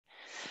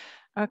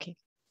Okay.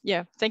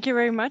 Yeah, thank you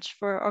very much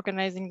for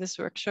organizing this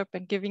workshop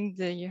and giving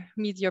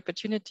me the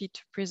opportunity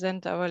to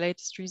present our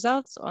latest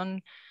results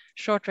on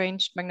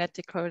short-range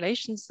magnetic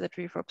correlations that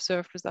we've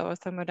observed with our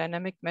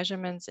thermodynamic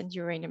measurements in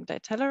uranium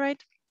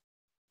ditelluride.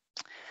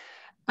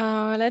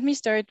 Let me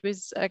start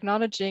with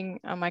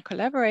acknowledging my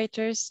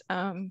collaborators,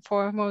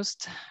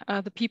 foremost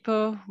the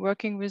people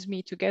working with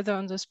me together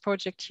on this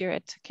project here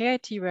at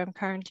KIT, where I'm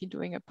currently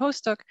doing a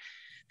postdoc,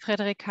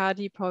 Frederik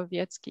Hardy, Paul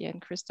Wietzki,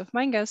 and Christoph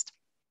Meingast.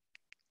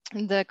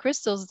 The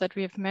crystals that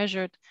we have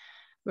measured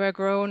were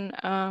grown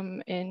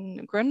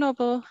in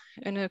Grenoble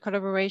in a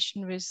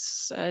collaboration with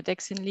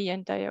Dexin Lee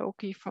and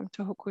Dayaoki from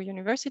Tohoku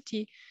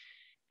University.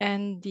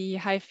 And the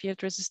high field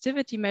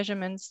resistivity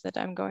measurements that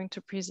I'm going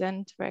to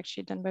present were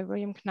actually done by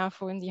William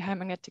Knafo in the High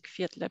Magnetic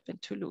Field Lab in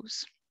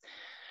Toulouse.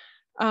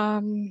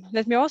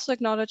 Let me also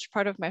acknowledge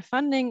part of my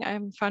funding.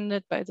 I'm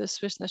funded by the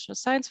Swiss National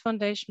Science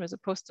Foundation with a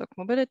postdoc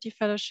mobility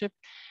fellowship,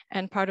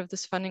 and part of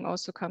this funding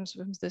also comes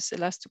from this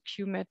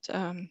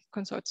ElastoQMet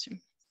consortium.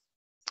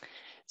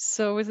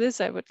 So with this,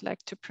 I would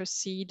like to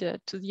proceed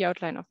to the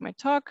outline of my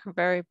talk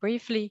very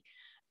briefly.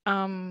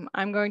 I'm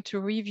going to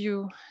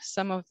review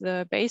some of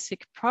the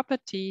basic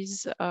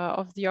properties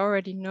of the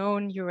already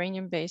known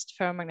uranium-based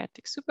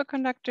ferromagnetic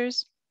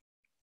superconductors.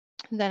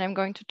 Then I'm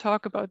going to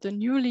talk about the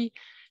newly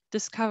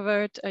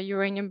discovered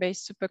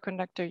uranium-based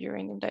superconductor,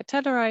 uranium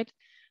ditelluride.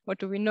 What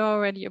do we know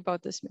already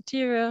about this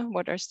material?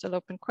 What are still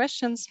open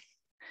questions?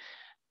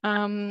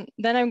 Then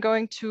I'm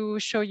going to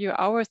show you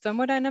our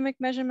thermodynamic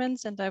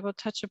measurements, and I will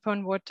touch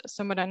upon what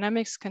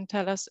thermodynamics can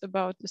tell us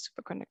about the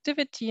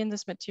superconductivity in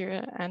this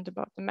material and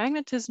about the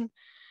magnetism.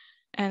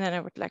 And then I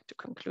would like to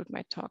conclude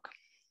my talk.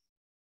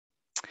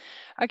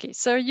 Okay,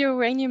 so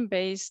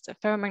uranium-based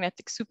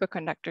ferromagnetic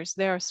superconductors,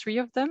 there are 3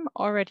 of them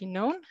already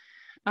known.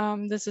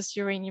 This is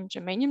uranium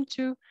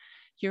germanium-2,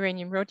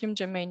 uranium rhodium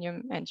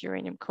germanium, and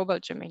uranium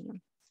cobalt germanium.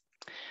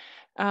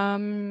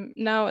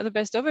 Now, the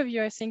best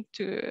overview, I think,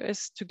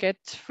 is to get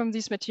from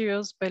these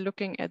materials by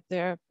looking at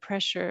their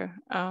pressure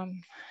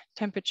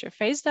temperature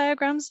phase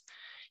diagrams.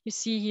 You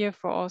see here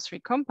for all 3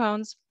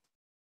 compounds.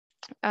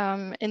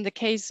 In the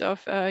case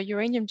of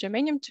uranium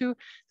germanium-2,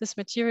 this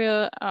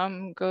material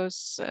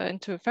goes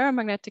into a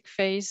ferromagnetic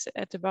phase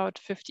at about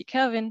 50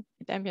 Kelvin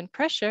at ambient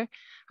pressure.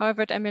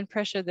 However, at ambient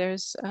pressure,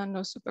 there's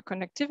no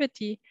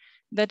superconductivity.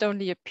 That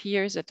only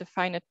appears at a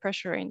finite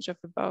pressure range of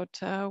about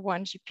 1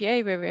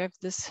 GPa, where we have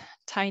this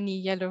tiny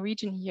yellow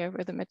region here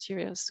where the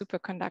material is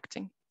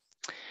superconducting.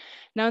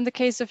 Now, in the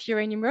case of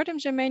uranium rhodium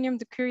germanium,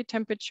 the Curie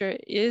temperature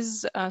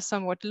is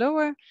somewhat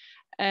lower,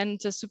 and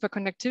the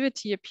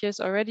superconductivity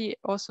appears already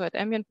also at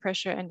ambient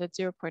pressure and at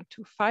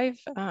 0.25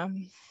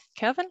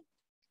 Kelvin.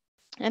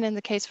 And in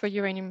the case for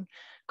uranium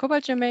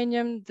cobalt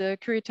germanium, the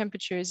Curie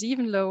temperature is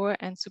even lower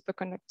and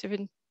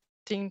superconductivity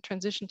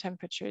transition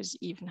temperature is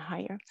even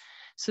higher.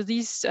 So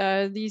these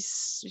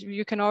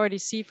you can already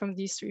see from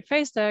these 3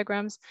 phase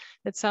diagrams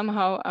that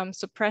somehow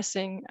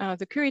suppressing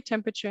the Curie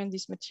temperature in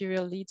this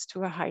material leads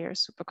to a higher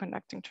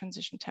superconducting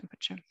transition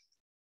temperature.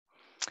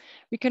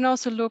 We can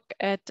also look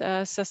at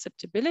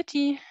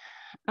susceptibility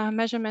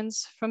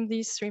measurements from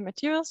these 3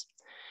 materials.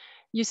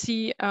 You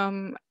see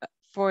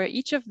for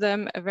each of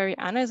them a very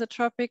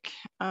anisotropic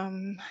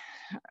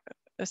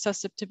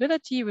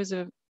susceptibility with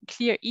a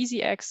clear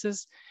easy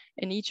axis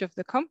in each of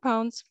the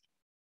compounds.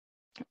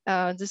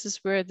 This is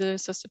where the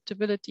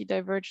susceptibility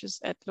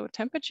diverges at low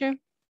temperature.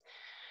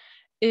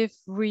 If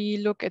we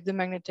look at the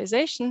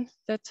magnetization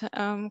that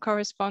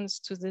corresponds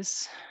to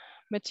these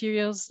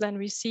materials, then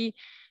we see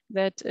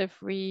that if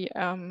we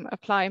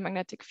apply a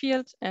magnetic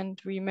field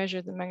and we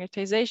measure the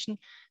magnetization,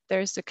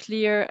 there is a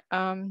clear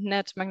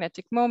net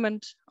magnetic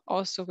moment,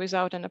 also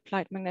without an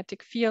applied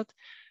magnetic field,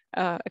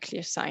 a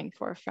clear sign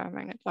for a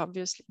ferromagnet,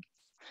 obviously.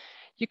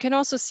 You can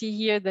also see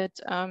here that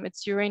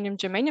it's uranium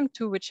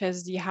germanium-2, which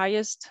has the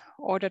highest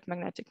ordered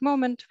magnetic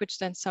moment, which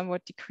then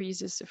somewhat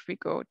decreases if we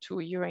go to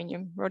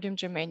uranium rhodium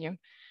germanium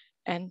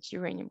and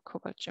uranium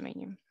cobalt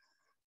germanium.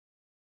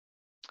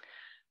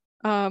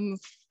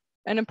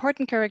 An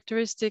important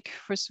characteristic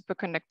for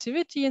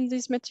superconductivity in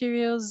these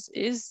materials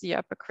is the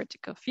upper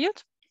critical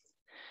field.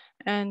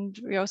 And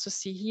we also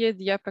see here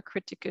the upper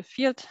critical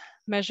field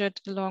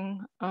measured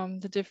along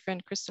the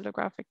different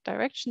crystallographic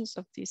directions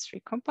of these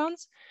 3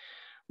 compounds.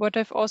 What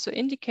I've also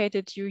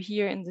indicated you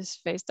here in this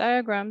phase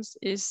diagrams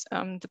is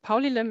the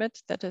Pauli limit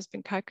that has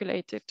been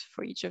calculated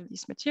for each of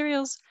these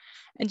materials.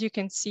 And you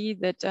can see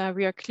that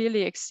we are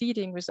clearly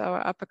exceeding with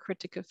our upper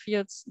critical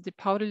fields the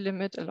Pauli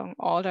limit along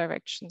all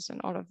directions in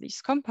all of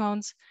these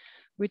compounds,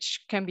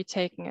 which can be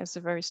taken as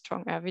a very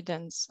strong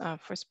evidence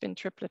for spin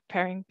triplet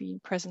pairing being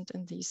present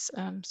in these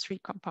 3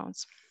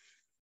 compounds.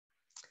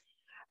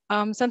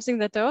 Something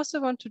that I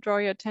also want to draw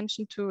your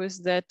attention to is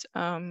that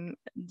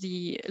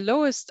the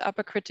lowest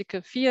upper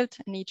critical field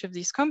in each of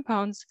these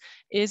compounds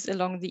is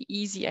along the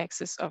easy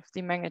axis of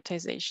the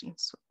magnetization.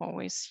 So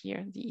always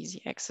here, the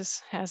easy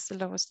axis has the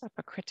lowest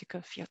upper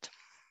critical field.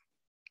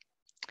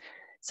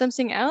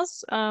 Something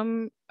else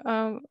as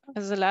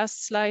the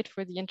last slide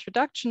for the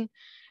introduction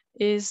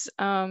is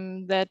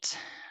that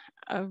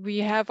we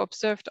have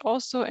observed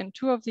also in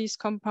 2 of these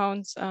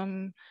compounds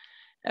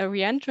a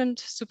reentrant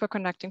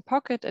superconducting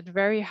pocket at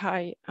very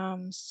high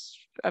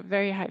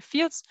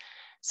fields,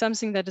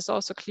 something that is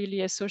also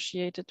clearly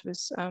associated with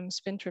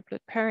spin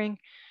triplet pairing.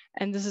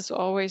 And this is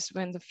always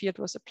when the field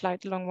was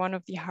applied along one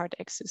of the hard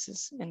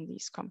axes in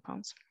these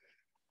compounds.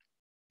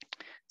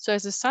 So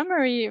as a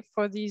summary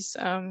for these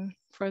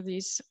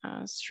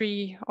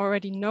 3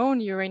 already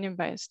known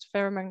uranium-based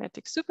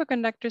ferromagnetic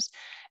superconductors,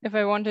 if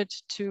I wanted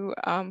to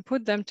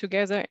put them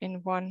together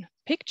in one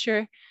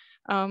picture,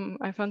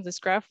 I found this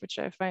graph, which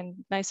I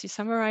find nicely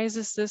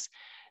summarizes this.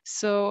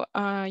 So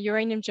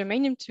uranium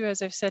germanium-2,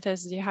 as I've said,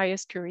 has the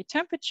highest Curie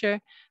temperature,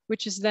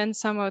 which is then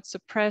somewhat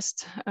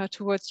suppressed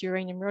towards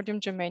uranium rhodium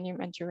germanium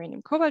and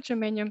uranium cobalt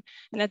germanium.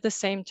 And at the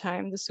same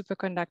time, the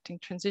superconducting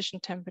transition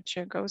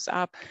temperature goes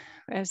up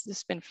as the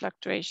spin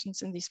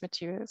fluctuations in these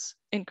materials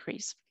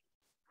increase.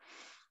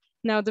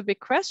 Now, the big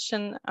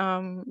question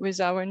with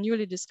our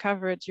newly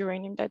discovered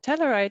uranium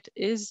ditelluride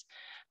is,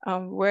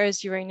 where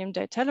is uranium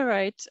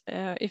ditelluride,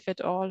 if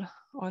at all,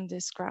 on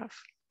this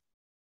graph?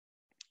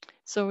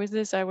 So with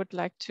this, I would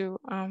like to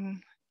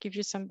give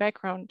you some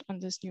background on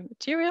this new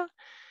material.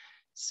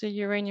 So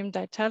uranium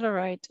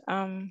ditelluride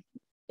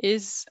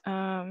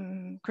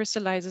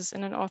crystallizes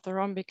in an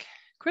orthorhombic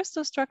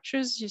crystal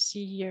structures. You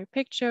see here a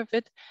picture of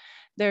it.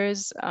 There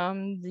is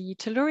the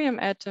tellurium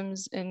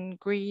atoms in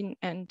green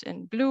and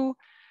in blue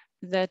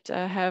that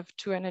have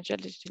 2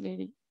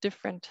 energetically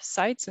different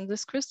sites in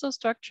this crystal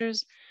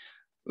structures.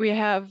 We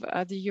have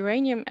the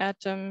uranium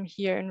atom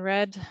here in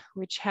red,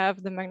 which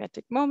have the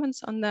magnetic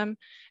moments on them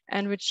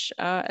and which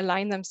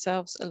align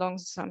themselves along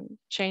some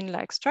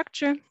chain-like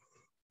structure.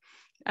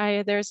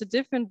 There's a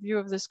different view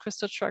of this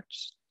crystal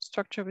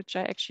structure, which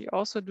I actually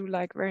also do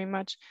like very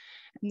much.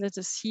 And this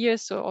is here.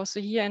 So also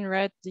here in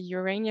red, the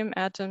uranium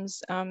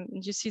atoms,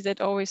 you see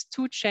that always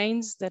 2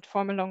 chains that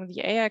form along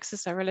the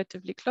A-axis are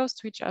relatively close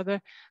to each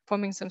other,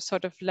 forming some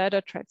sort of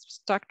ladder type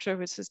structure,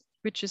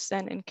 which is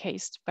then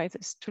encased by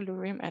these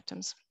tellurium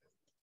atoms.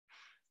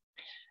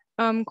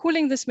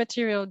 Cooling this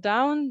material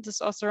down,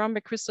 this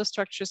orthorhombic crystal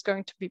structure is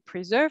going to be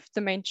preserved. The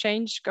main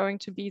change going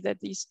to be that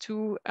these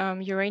 2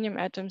 uranium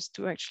atoms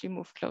do actually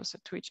move closer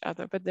to each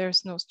other, but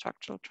there's no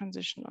structural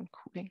transition on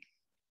cooling.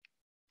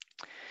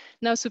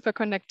 Now,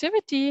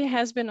 superconductivity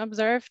has been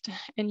observed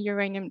in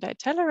uranium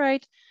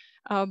ditelluride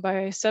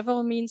by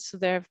several means. So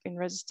there have been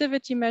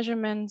resistivity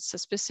measurements, a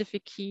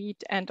specific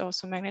heat, and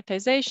also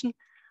magnetization,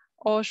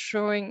 all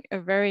showing a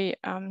very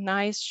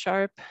nice,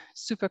 sharp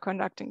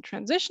superconducting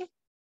transition.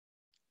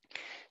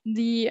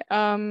 The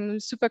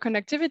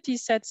superconductivity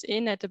sets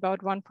in at about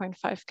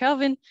 1.5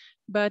 Kelvin,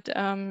 but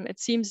it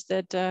seems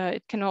that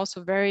it can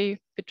also vary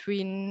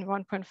between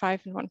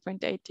 1.5 and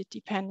 1.8,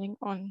 depending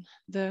on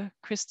the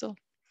crystal.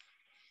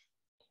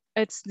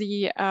 It's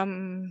a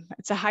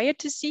higher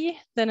TC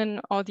than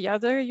in all the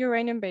other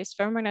uranium-based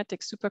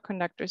ferromagnetic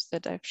superconductors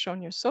that I've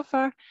shown you so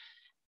far.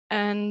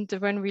 And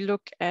when we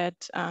look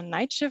at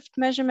night shift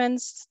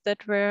measurements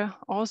that were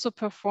also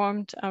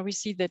performed, we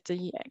see that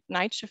the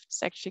night shift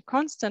is actually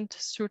constant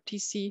through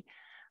TC,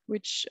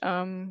 which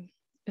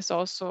is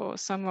also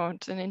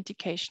somewhat an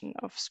indication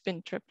of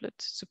spin triplet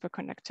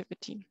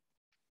superconductivity.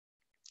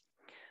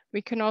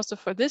 We can also,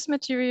 for this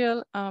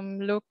material,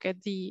 look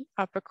at the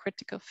upper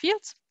critical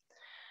fields.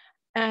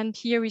 And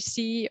here we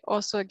see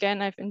also,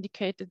 again, I've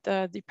indicated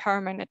the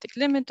paramagnetic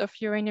limit of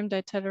uranium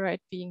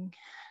ditelluride being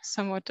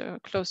somewhat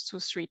close to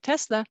 3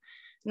 Tesla.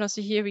 And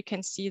also here we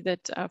can see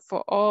that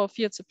for all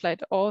fields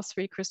applied all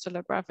 3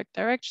 crystallographic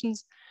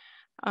directions,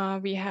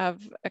 we have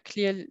a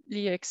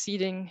clearly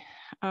exceeding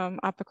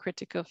upper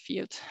critical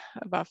field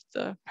above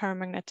the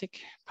paramagnetic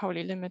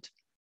Pauli limit.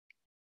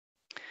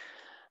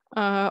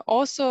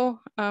 Also,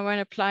 when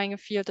applying a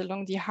field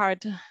along the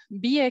hard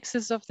B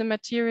axis of the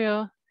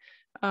material,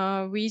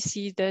 we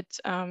see that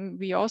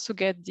we also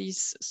get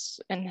these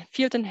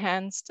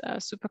field-enhanced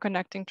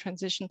superconducting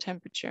transition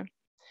temperature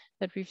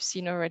that we've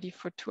seen already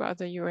for 2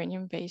 other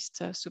uranium-based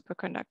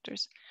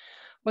superconductors.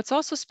 What's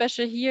also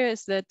special here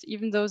is that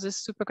even though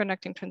this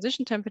superconducting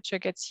transition temperature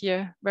gets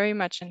here very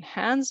much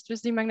enhanced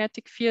with the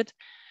magnetic field,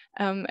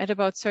 at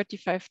about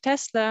 35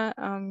 Tesla,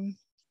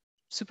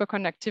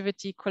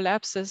 superconductivity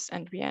collapses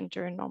and we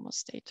enter a normal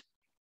state.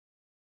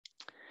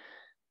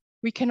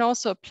 We can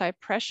also apply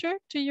pressure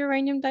to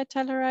uranium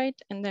ditelluride,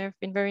 and there have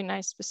been very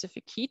nice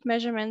specific heat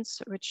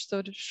measurements which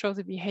show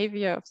the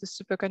behavior of the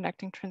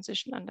superconducting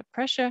transition under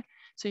pressure.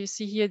 So you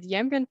see here the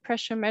ambient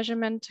pressure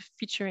measurement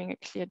featuring a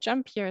clear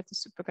jump here at the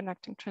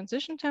superconducting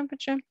transition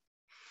temperature.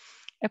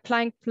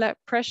 Applying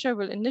pressure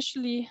will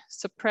initially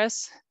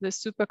suppress the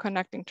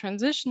superconducting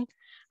transition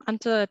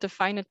until at a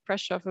finite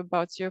pressure of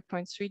about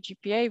 0.3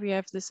 GPa, we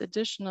have this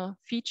additional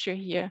feature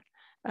here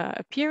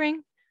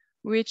appearing,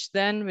 which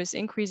then with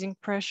increasing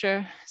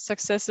pressure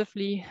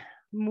successively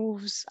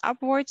moves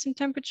upwards in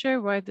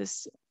temperature while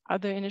this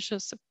other initial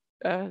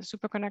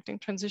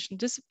superconducting transition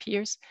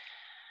disappears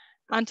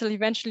until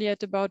eventually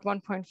at about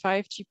 1.5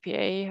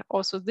 GPa,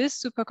 also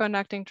this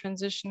superconducting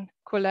transition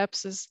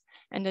collapses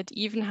And at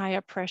even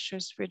higher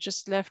pressures, we're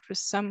just left with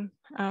some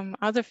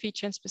other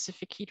feature in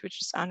specific heat,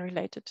 which is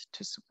unrelated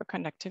to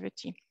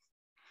superconductivity.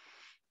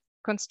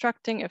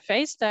 Constructing a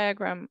phase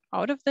diagram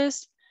out of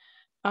this,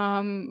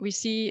 we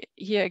see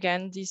here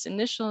again these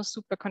initial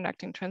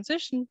superconducting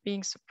transition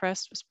being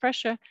suppressed with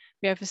pressure.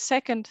 We have a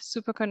second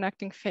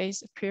superconducting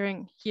phase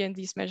appearing here in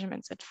these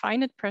measurements at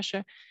finite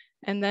pressure.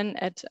 And then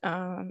at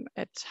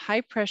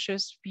high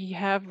pressures, we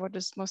have what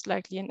is most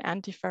likely an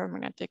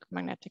antiferromagnetic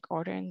magnetic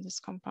order in this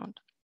compound.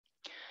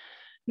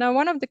 Now,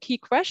 one of the key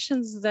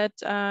questions that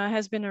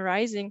has been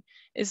arising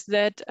is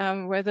that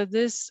whether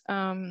this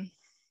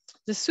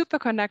the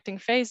superconducting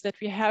phase that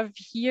we have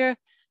here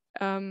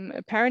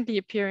apparently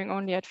appearing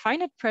only at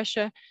finite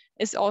pressure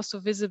is also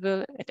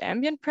visible at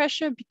ambient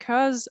pressure,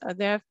 because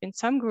there have been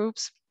some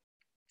groups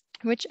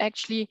which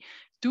actually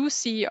do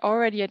see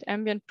already at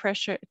ambient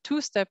pressure a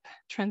two-step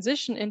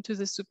transition into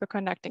the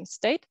superconducting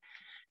state,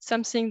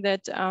 something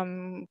that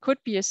could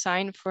be a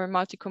sign for a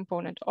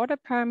multi-component order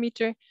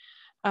parameter.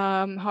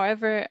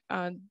 However,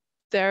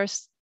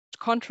 there's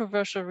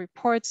controversial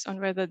reports on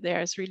whether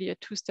there's really a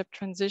two-step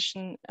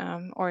transition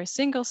or a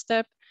single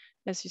step.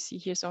 As you see,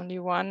 here's only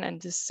one,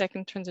 and this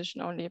second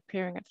transition only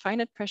appearing at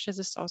finite pressures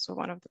is also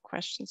one of the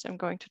questions I'm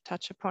going to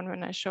touch upon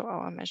when I show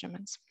our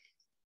measurements.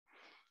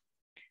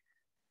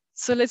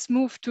 So let's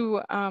move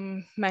to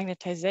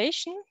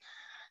magnetization.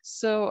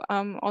 So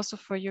also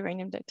for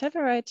uranium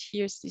ditelluride,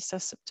 here's the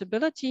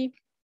susceptibility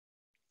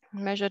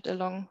measured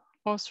along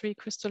all three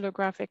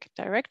crystallographic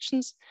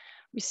directions.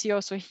 We see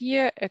also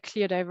here a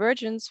clear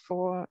divergence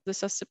for the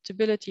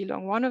susceptibility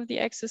along one of the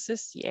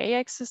axes, the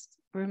A-axis.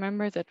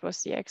 Remember, that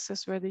was the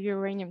axis where the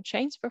uranium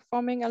chains were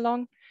forming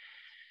along.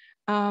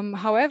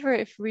 However,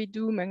 if we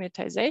do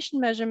magnetization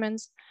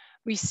measurements,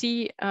 we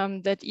see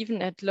that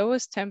even at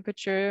lowest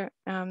temperature,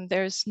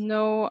 there's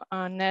no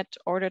net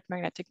ordered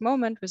magnetic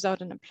moment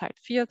without an applied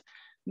field,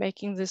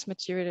 making this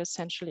material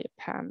essentially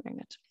a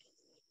paramagnet.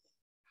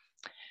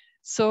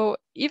 So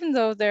even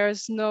though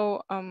there's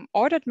no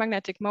ordered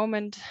magnetic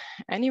moment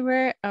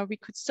anywhere, we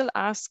could still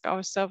ask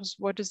ourselves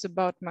what is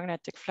about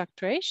magnetic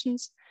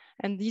fluctuations.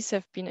 And these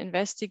have been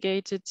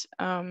investigated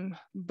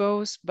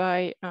both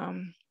by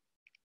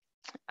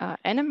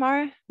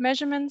NMR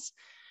measurements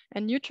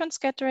and neutron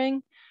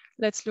scattering.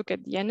 Let's look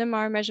at the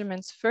NMR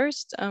measurements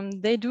first.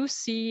 They do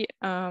see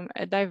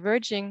a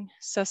diverging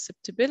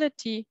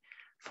susceptibility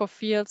for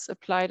fields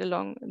applied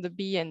along the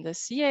B and the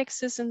C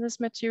axis in this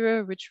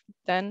material, which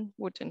then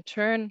would in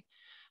turn,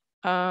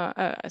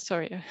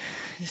 diverging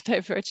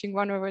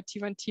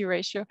 1/T1T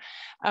ratio,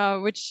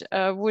 which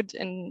would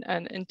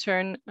in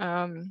turn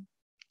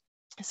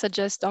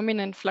suggest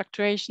dominant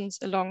fluctuations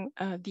along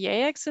the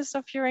A-axis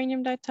of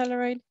uranium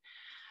ditelluride.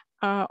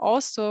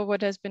 Also,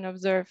 what has been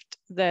observed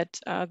that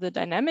the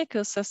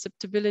dynamical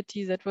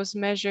susceptibility that was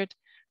measured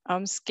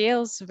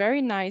scales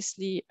very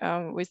nicely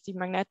with the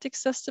magnetic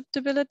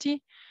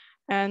susceptibility.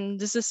 And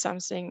this is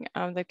something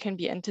that can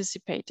be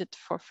anticipated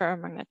for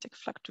ferromagnetic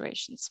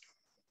fluctuations.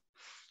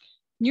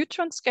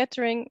 Neutron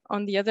scattering,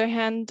 on the other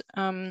hand,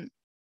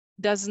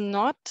 does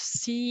not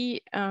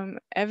see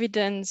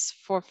evidence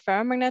for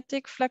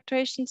ferromagnetic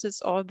fluctuations.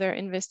 It's all their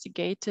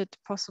investigated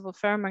possible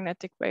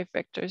ferromagnetic wave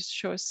vectors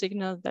show a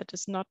signal that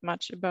is not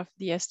much above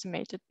the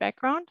estimated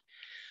background.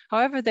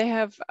 However, they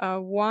have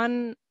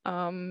one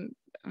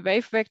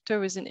wave vector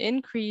with an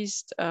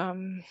increased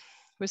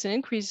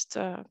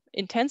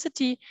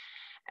intensity,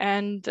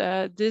 and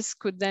this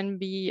could then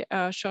be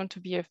shown to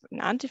be an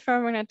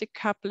antiferromagnetic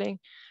coupling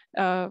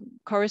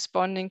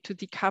corresponding to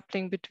the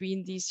coupling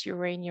between these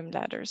uranium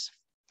ladders.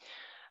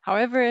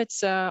 However,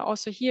 it's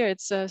also here,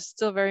 it's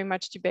still very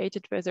much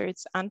debated whether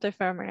it's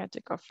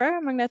antiferromagnetic or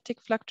ferromagnetic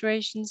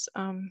fluctuations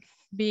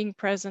being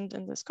present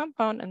in this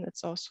compound, and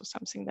it's also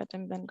something that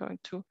I'm then going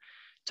to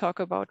talk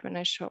about when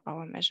I show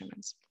our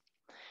measurements.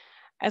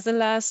 As a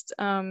last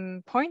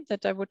point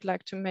that I would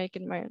like to make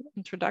in my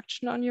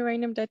introduction on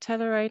uranium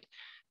ditelluride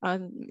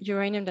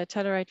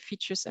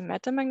features a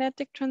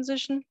metamagnetic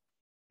transition.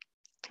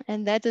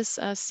 And that is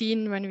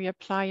seen when we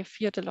apply a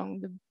field along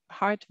the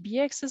hard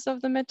B-axis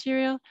of the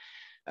material.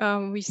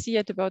 We see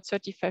at about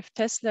 35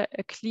 Tesla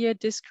a clear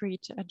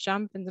discrete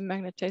jump in the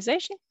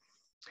magnetization.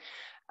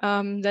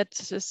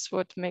 That is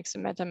what makes a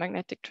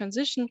metamagnetic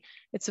transition.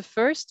 It's a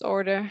first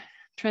order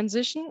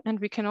transition, and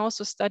we can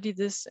also study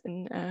this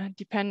in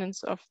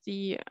dependence of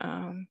the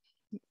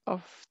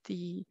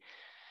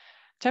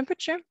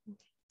temperature.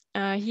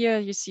 Here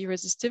you see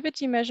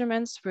resistivity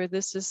measurements where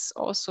this is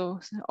also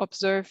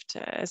observed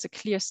as a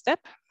clear step.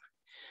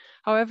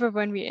 However,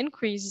 when we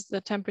increase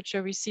the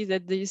temperature, we see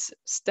that this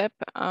step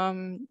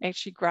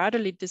actually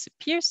gradually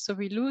disappears. So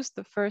we lose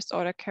the first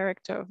order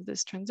character of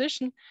this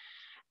transition,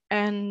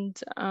 and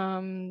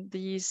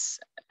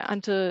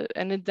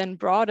it then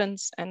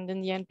broadens, and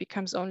in the end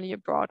becomes only a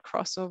broad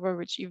crossover,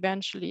 which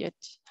eventually at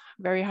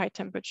very high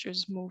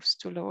temperatures moves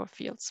to lower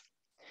fields.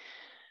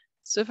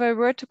 So if I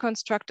were to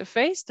construct a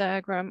phase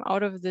diagram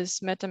out of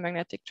this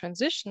metamagnetic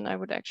transition, I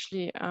would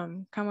actually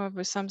come up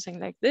with something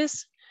like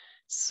this.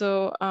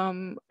 So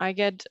I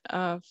get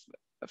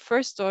a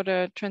first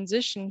order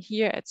transition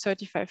here at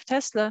 35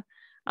 Tesla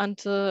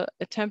until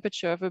a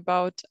temperature of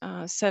about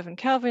 7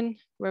 Kelvin,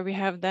 where we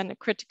have then a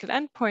critical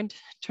endpoint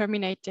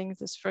terminating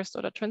this first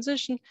order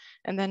transition.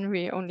 And then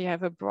we only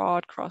have a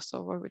broad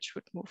crossover, which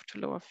would move to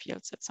lower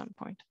fields at some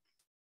point.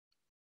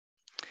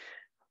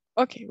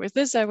 Okay, with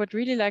this, I would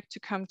really like to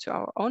come to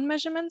our own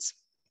measurements.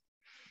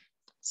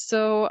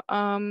 So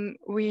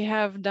we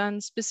have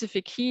done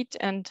specific heat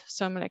and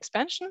thermal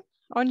expansion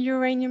on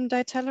uranium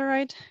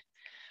ditelluride.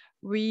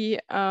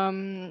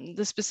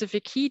 The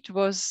specific heat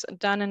was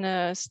done in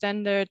a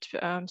standard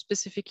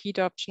specific heat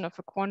option of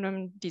a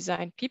quantum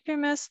designed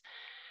PPMS.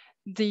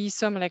 The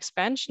thermal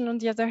expansion, on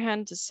the other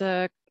hand, is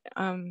a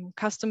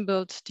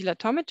custom-built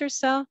dilatometer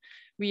cell.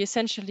 We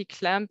essentially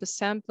clamp a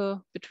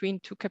sample between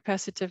two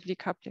capacitively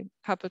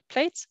coupled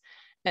plates,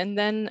 and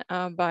then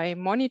by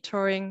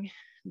monitoring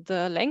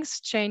the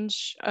length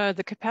change,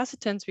 the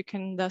capacitance, we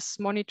can thus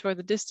monitor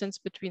the distance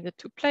between the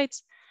two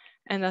plates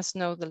and thus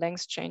know the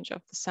length change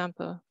of the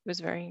sample with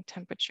varying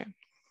temperature.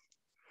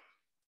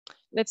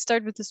 Let's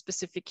start with the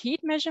specific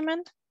heat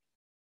measurement.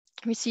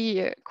 We see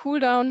a cool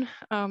down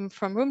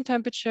from room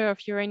temperature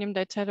of uranium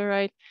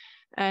ditelluride,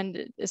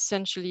 and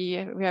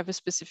essentially we have a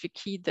specific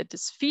heat that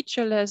is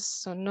featureless,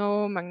 so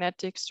no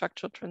magnetic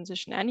structural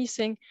transition,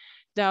 anything,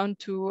 down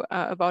to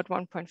about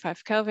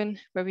 1.5 Kelvin,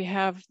 where we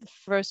have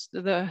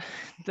the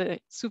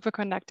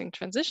superconducting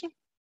transition.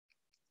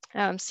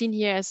 Seen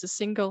here as a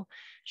single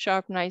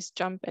sharp, nice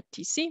jump at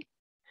TC.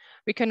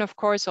 We can, of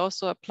course,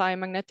 also apply a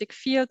magnetic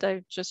field.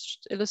 I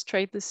just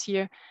illustrate this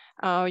here.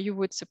 You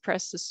would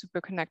suppress the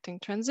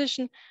superconducting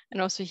transition.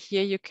 And also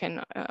here you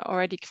can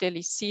already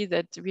clearly see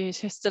that we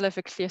still have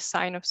a clear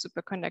sign of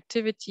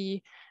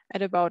superconductivity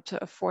at about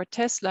 4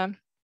 Tesla,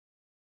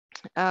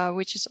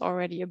 which is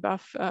already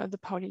above the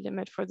Pauli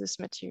limit for this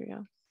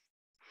material.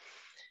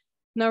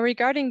 Now,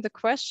 regarding the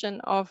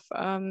question of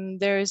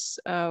there is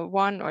a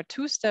 1 or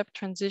 2 step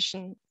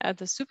transition at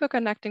the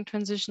superconducting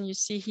transition, you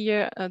see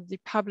here the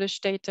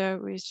published data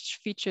which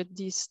featured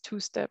these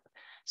 2-step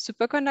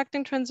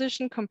superconducting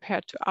transition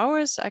compared to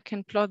ours. I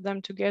can plot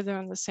them together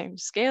on the same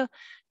scale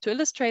to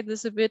illustrate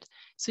this a bit.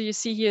 So you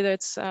see here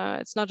that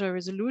it's not a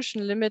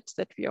resolution limit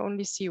that we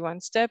only see 1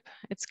 step.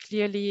 It's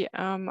clearly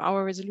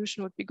our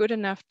resolution would be good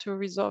enough to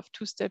resolve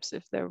 2 steps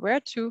if there were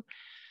 2.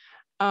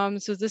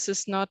 So this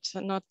is not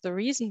the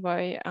reason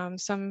why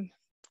some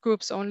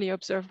groups only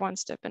observe 1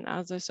 step and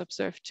others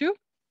observe 2.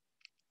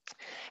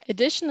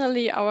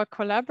 Additionally, our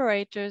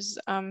collaborators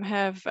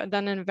have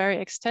done a very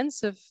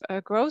extensive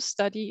growth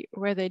study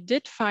where they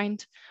did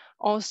find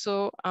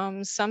also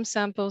some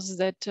samples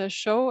that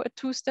show a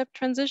 2-step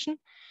transition.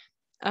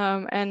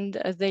 And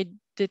they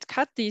did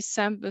cut these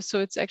samples.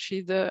 So it's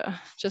actually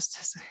just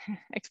as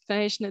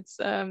explanation, it's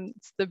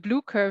the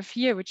blue curve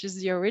here, which is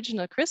the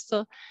original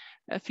crystal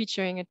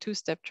featuring a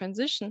 2-step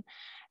transition.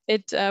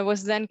 It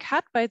was then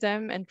cut by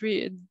them, and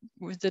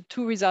with the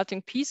 2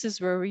 resulting pieces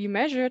were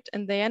remeasured,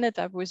 and they ended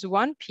up with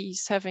 1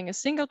 piece having a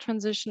single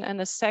transition and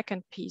a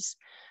second piece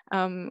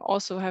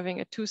also having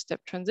a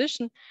 2-step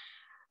transition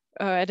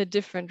at a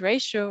different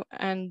ratio.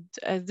 And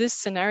this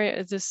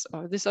scenario, this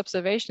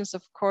observation is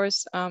of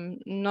course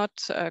not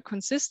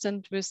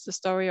consistent with the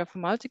story of a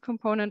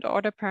multi-component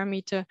order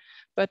parameter,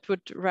 but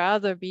would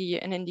rather be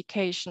an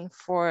indication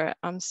for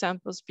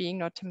samples being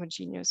not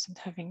homogeneous and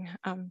having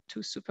 2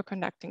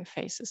 superconducting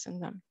phases in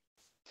them.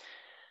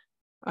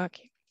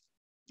 Okay,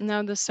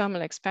 now the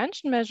thermal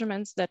expansion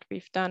measurements that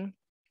we've done.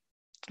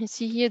 You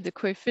see here the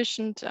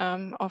coefficient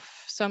of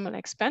thermal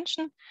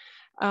expansion.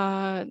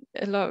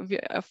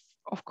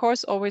 Of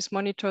course, always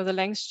monitor the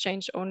length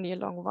change only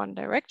along 1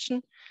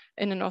 direction.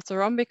 In an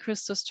orthorhombic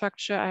crystal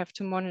structure, I have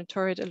to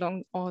monitor it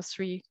along all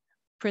 3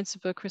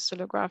 principal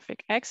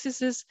crystallographic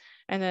axes.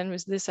 And then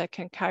with this, I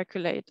can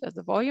calculate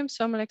the volume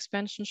thermal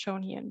expansion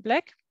shown here in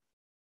black.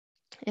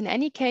 In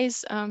any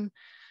case,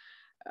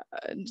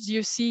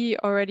 you see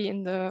already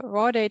in the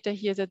raw data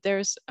here that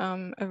there's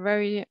a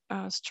very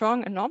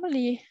strong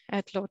anomaly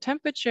at low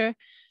temperature.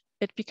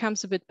 It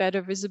becomes a bit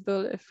better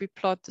visible if we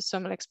plot the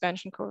thermal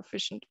expansion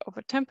coefficient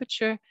over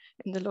temperature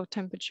in the low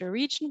temperature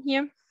region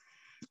here.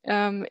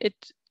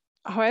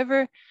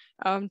 However,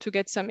 to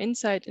get some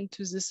insight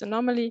into this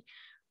anomaly,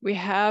 we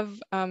have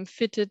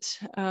fitted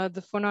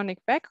the phononic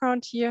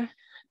background here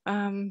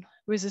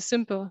with a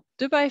simple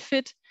Debye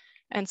fit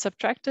and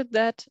subtracted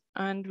that,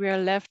 and we are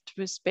left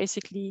with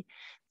basically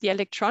the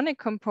electronic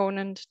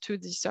component to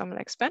the thermal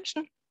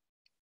expansion.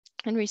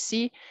 And we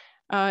see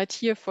it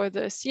here for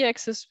the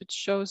C-axis, which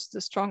shows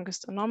the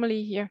strongest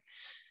anomaly here,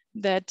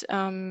 that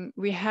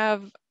we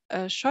have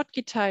a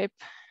Schottky type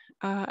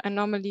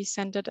anomaly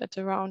centered at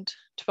around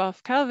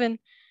 12 Kelvin.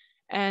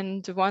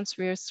 And once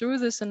we are through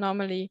this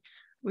anomaly,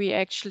 we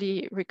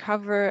actually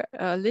recover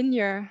a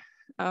linear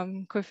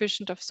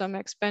coefficient of thermal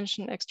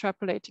expansion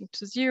extrapolating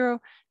to 0,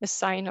 a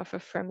sign of a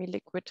Fermi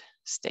liquid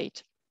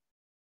state.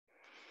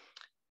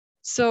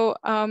 So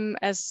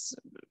as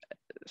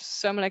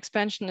thermal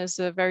expansion is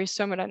a very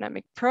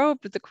thermodynamic probe,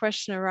 the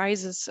question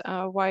arises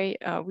why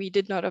we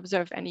did not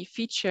observe any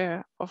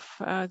feature of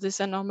this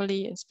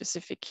anomaly in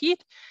specific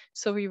heat.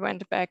 So we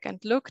went back and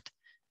looked.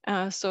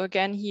 So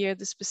again, here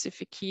the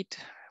specific heat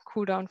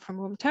cool down from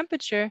room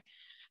temperature.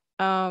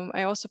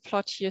 I also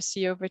plot here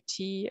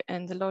C/T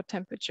and the low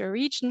temperature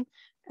region.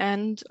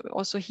 And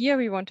also here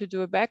we want to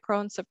do a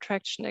background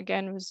subtraction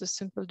again with a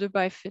simple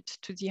Debye fit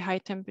to the high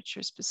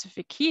temperature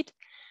specific heat.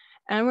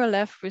 And we're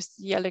left with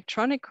the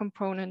electronic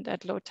component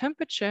at low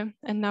temperature.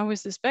 And now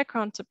with this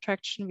background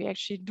subtraction, we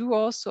actually do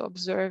also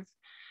observe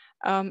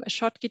a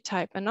Schottky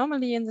type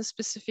anomaly in the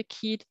specific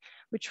heat,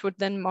 which would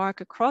then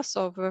mark a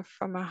crossover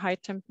from a high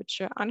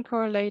temperature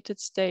uncorrelated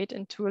state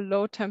into a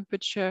low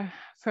temperature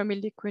Fermi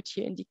liquid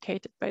here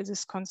indicated by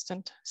this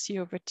constant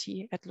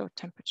C/T at low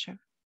temperature.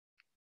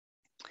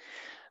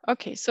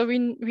 Okay, so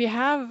we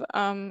have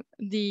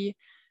the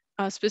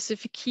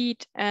specific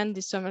heat and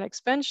the thermal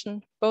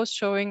expansion, both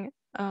showing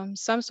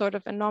some sort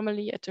of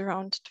anomaly at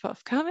around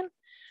 12 Kelvin.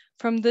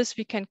 From this,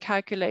 we can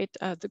calculate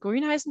the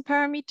Grünheisen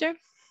parameter,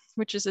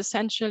 which is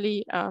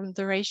essentially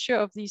the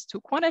ratio of these two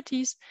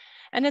quantities,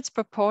 and it's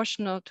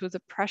proportional to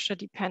the pressure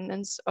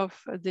dependence of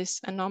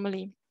this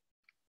anomaly.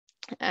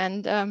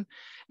 And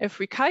if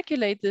we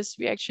calculate this,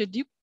 we actually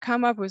do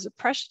come up with a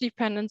pressure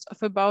dependence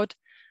of about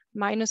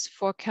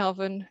 -4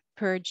 Kelvin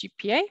per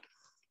GPa.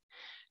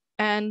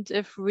 And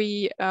if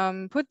we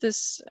put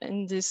this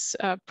in this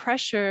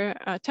pressure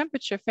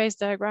temperature phase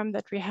diagram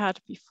that we had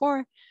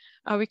before,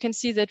 we can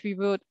see that we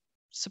would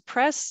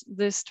suppress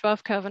this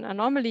 12 Kelvin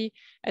anomaly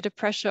at a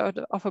pressure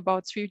of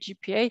about 3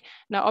 GPa.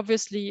 Now,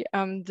 obviously,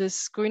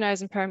 this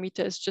Grünheisen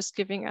parameter is just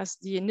giving us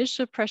the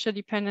initial pressure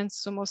dependence,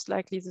 so most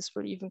likely this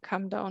will even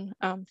come down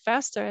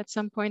faster at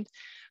some point.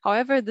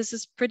 However, this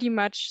is pretty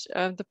much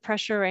the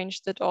pressure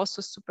range that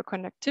also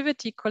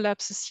superconductivity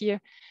collapses here.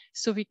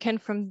 So we can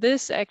from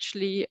this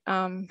actually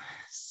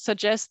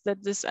suggest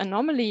that this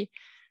anomaly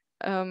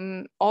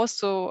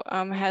also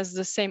has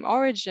the same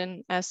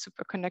origin as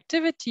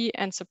superconductivity,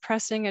 and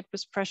suppressing it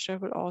with pressure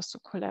will also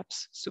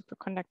collapse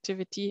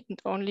superconductivity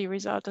and only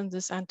result in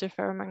this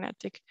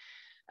antiferromagnetic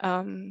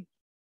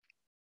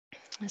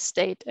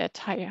state at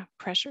higher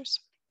pressures.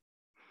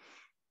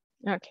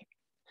 Okay.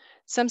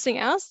 Something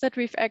else that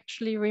we've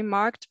actually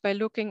remarked by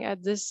looking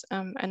at this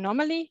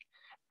anomaly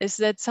is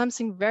that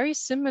something very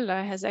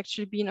similar has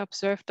actually been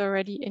observed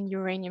already in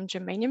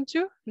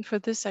uranium-germanium-2. And for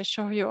this, I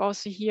show you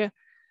also here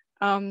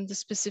the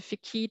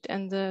specific heat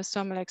and the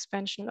thermal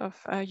expansion of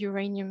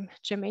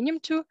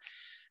uranium-germanium-2.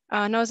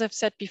 Now, as I've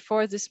said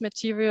before, this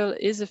material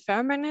is a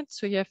ferromagnet,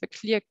 so you have a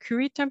clear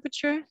Curie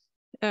temperature.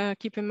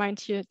 Keep in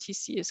mind here,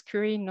 Tc is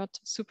Curie, not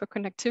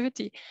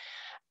superconductivity.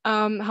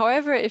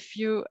 However, if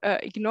you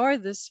ignore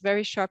this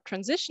very sharp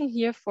transition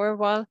here for a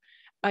while,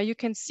 you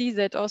can see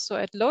that also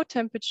at low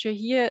temperature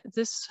here,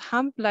 this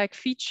hump-like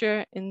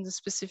feature in the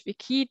specific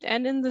heat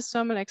and in the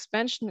thermal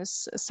expansion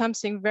is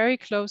something very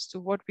close to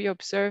what we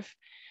observe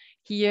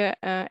here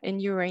in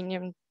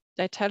uranium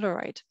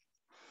ditelluride.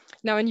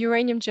 Now, in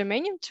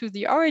uranium-germanium-2,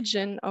 the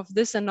origin of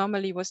this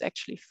anomaly was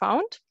actually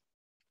found.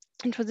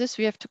 And for this,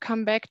 we have to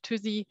come back to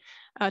the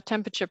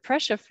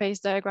temperature-pressure phase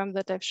diagram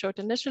that I've showed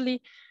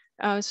initially.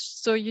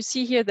 So you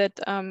see here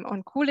that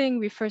on cooling,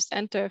 we first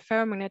enter a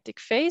ferromagnetic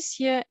phase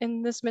here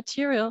in this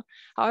material.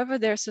 However,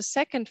 there's a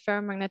second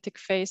ferromagnetic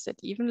phase at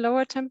even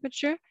lower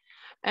temperature.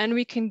 And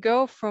we can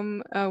go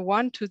from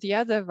one to the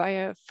other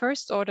via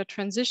first order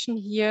transition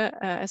here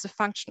as a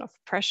function of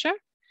pressure.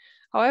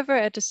 However,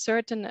 at a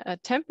certain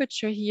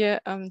temperature here,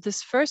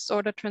 this first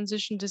order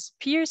transition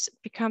disappears, it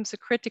becomes a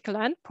critical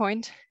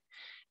endpoint.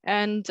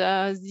 And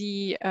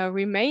the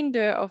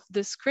remainder of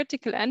this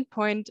critical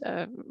endpoint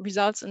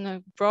results in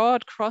a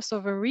broad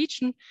crossover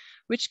region,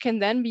 which can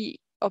then be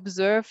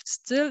observed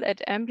still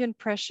at ambient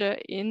pressure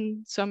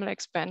in thermal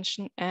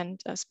expansion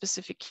and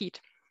specific heat,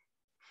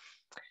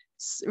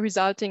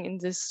 resulting in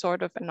this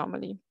sort of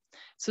anomaly.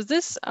 So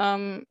this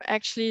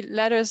actually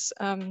led us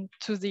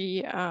to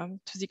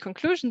the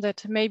conclusion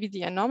that maybe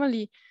the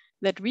anomaly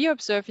that we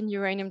observe in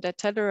uranium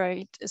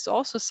ditelluride is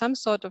also some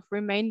sort of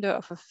remainder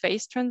of a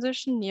phase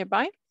transition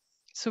nearby.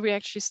 So we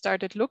actually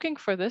started looking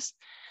for this.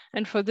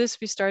 And for this,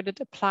 we started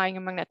applying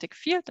a magnetic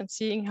field and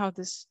seeing how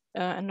this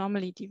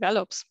anomaly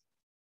develops.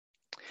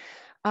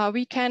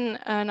 We can,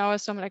 in our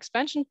thermal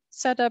expansion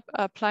setup,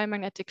 apply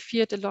magnetic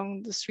field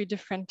along the 3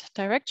 different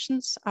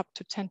directions up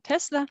to 10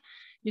 Tesla.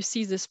 You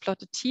see this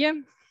plotted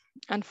here.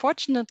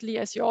 Unfortunately,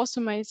 as you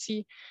also might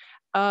see,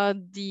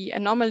 the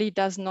anomaly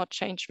does not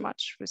change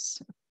much with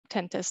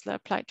 10 Tesla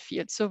applied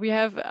field. So we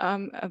have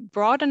a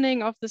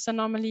broadening of this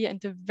anomaly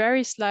and a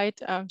very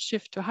slight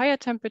shift to higher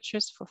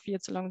temperatures for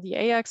fields along the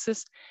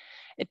A-axis.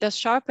 It does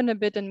sharpen a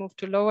bit and move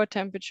to lower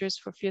temperatures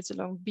for fields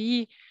along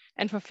B,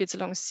 and for fields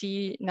along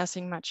C,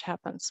 nothing much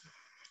happens.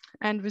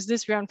 And with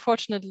this, we are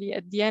unfortunately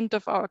at the end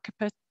of our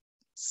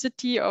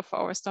capacity of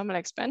our thermal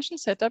expansion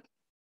setup.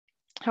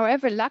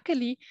 However,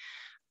 luckily,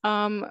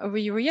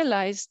 we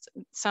realized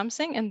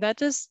something, and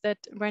that is that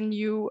when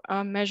you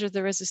measure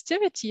the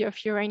resistivity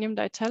of uranium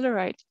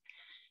ditelluride,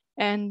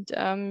 and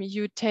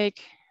you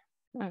take,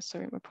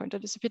 sorry, my pointer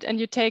disappeared, and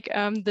you take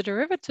the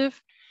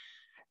derivative,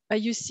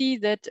 you see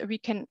that we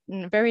can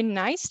very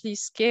nicely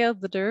scale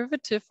the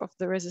derivative of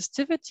the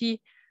resistivity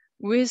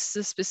with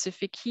the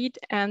specific heat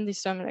and the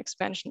thermal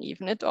expansion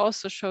even. It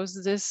also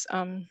shows this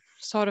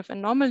sort of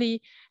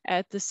anomaly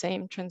at the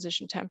same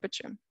transition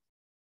temperature.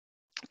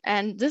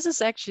 And this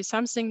is actually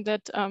something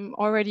that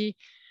already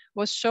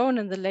was shown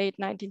in the late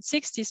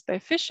 1960s by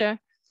Fischer.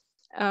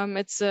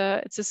 It's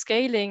a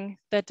scaling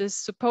that is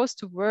supposed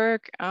to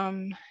work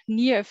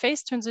near a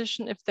phase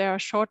transition if there are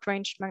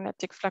short-range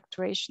magnetic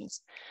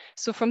fluctuations.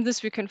 So from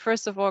this, we can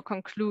first of all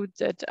conclude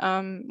that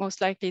most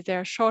likely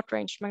there are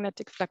short-range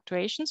magnetic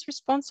fluctuations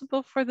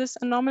responsible for this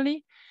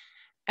anomaly.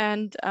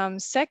 And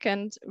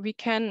second, we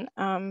can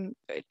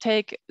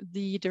take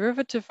the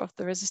derivative of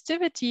the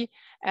resistivity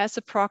as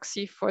a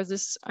proxy for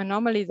this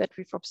anomaly that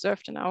we've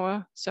observed in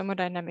our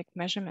thermodynamic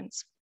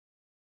measurements.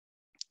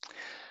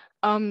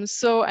 And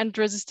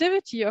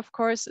resistivity, of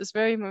course, is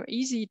very more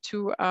easy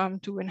to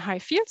do in high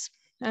fields.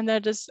 And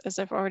that is, as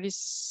I've already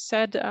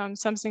said,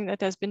 something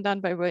that has been done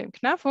by William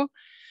Knafo.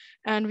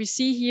 And we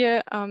see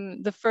here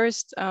the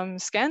first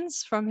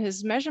scans from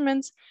his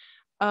measurements,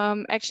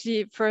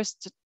 actually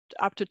first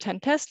up to 10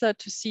 Tesla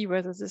to see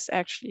whether this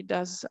actually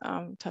does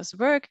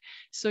work.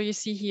 So you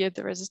see here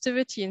the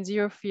resistivity in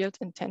zero field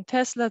in 10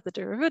 Tesla, the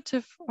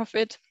derivative of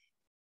it.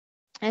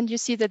 And you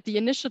see that the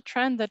initial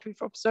trend that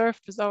we've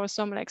observed with our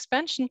thermal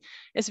expansion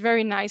is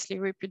very nicely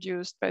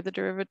reproduced by the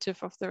derivative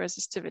of the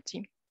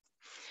resistivity.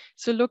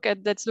 So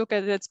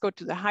let's go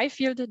to the high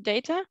field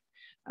data,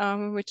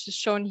 which is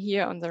shown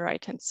here on the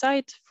right-hand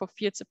side for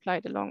fields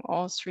applied along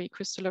all three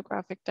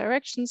crystallographic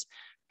directions.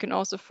 You can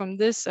also from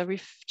this,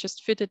 we've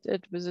just fitted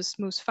it with a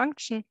smooth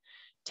function,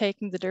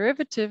 taking the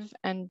derivative,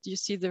 and you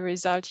see the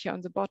result here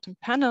on the bottom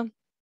panel.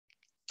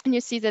 And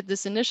you see that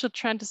this initial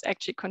trend is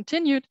actually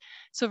continued.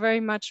 So very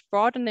much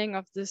broadening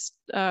of this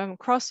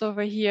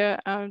crossover here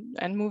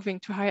and moving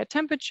to higher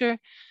temperature,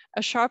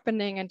 a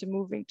sharpening and a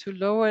moving to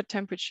lower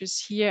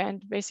temperatures here,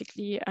 and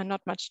basically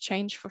not much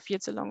change for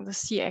fields along the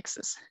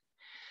z-axis.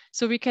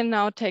 So we can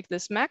now take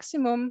this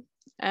maximum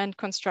and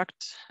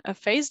construct a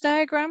phase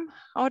diagram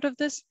out of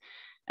this.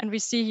 And we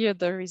see here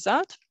the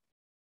result.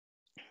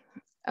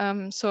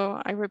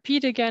 So I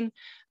repeat again,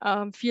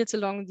 fields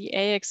along the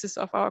a-axis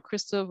of our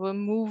crystal will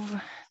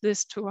move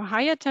this to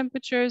higher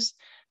temperatures.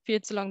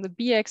 Fields along the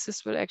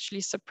b-axis will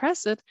actually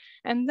suppress it.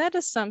 And that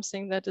is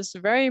something that is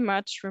very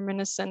much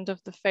reminiscent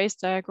of the phase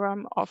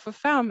diagram of a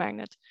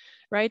ferromagnet,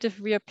 right? If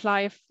we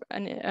apply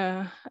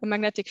a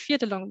magnetic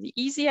field along the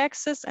easy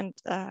axis, and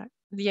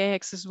the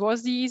a-axis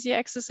was the easy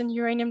axis in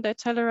uranium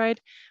ditelluride,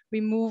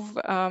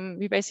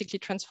 we basically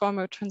transform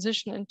a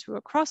transition into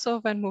a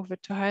crossover and move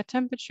it to higher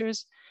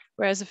temperatures,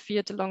 whereas a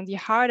field along the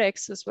hard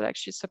axis will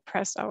actually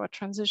suppress our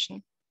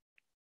transition.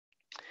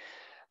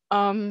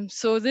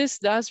 So this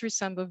does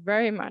resemble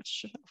very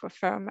much of a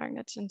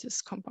ferromagnet in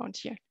this compound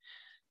here.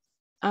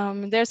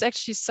 There's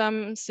actually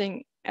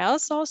something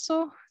else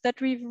also that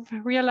we've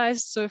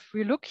realized. So if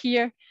we look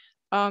here,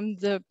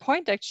 the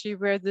point actually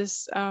where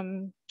this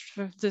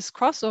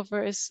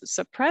crossover is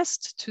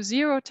suppressed to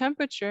zero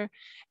temperature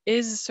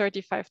is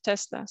 35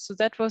 Tesla. So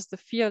that was the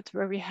field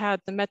where we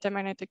had the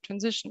metamagnetic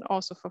transition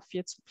also for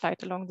fields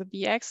applied along the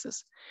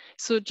b-axis.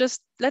 So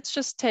let's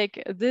just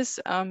take this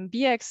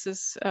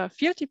b-axis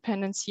field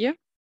dependence here.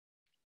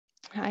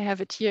 I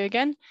have it here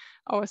again,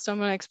 our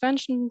thermal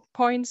expansion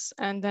points,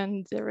 and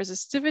then the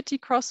resistivity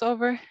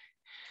crossover.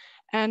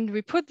 And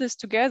we put this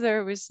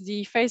together with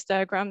the phase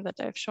diagram that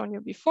I've shown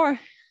you before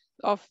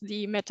of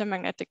the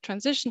metamagnetic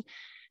transition.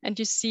 And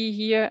you see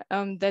here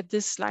that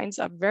this lines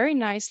up very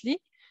nicely.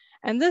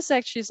 And this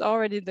actually is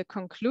already the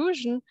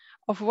conclusion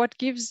of what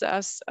gives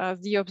us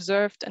the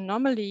observed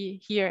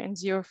anomaly here in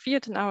zero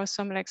field in our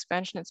thermal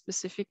expansion and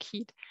specific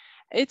heat.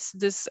 It's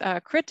this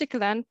critical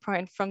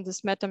endpoint from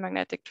this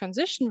metamagnetic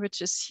transition,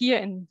 which is here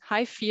in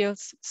high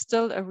fields,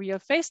 still a real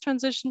phase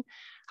transition.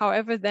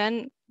 However,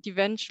 then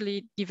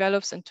eventually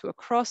develops into a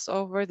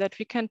crossover that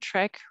we can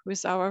track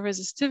with our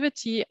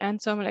resistivity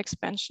and thermal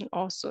expansion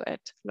also at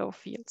low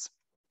fields.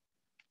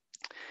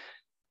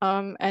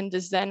 And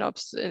is then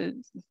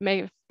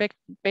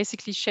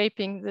basically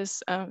shaping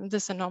this,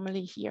 this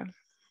anomaly here.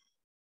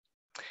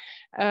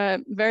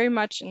 Very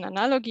much an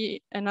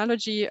analogy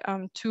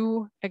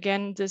to,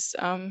 again,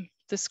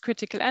 this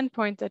critical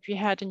endpoint that we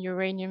had in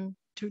uranium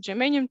to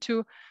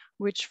germanium-2,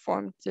 which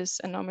formed this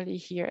anomaly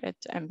here at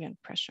ambient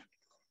pressure.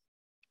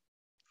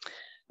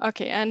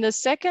 Okay, and a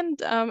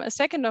second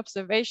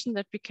observation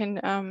that we can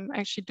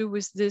actually do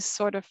with this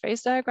sort of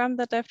phase diagram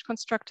that I've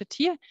constructed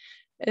here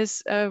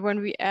is when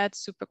we add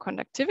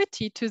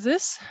superconductivity to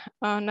this.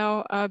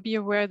 Now be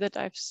aware that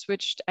I've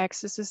switched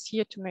axes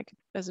here to make it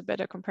as a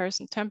better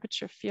comparison.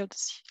 Temperature field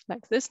is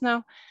like this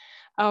now.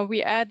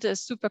 We add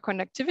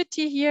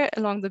superconductivity here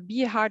along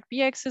the hard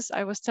b-axis.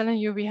 I was telling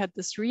you we had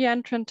this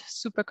re-entrant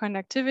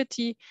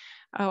superconductivity,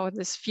 or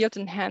this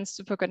field-enhanced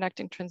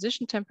superconducting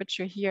transition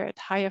temperature here at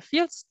higher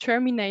fields,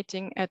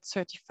 terminating at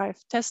 35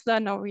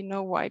 Tesla. Now we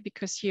know why,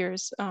 because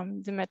here's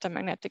the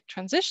metamagnetic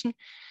transition.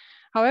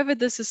 However,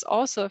 this is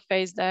also a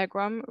phase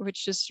diagram,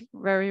 which is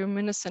very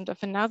reminiscent of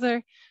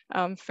another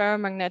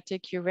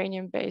ferromagnetic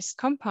uranium-based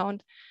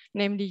compound,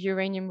 namely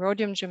uranium,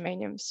 rhodium,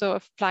 germanium. So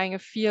applying a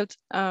field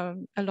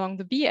along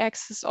the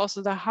B-axis,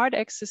 also the hard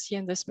axis here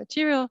in this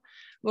material,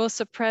 will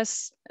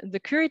suppress the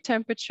Curie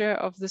temperature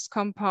of this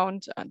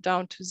compound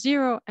down to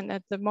 0. And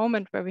at the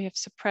moment where we have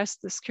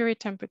suppressed this Curie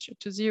temperature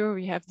to 0,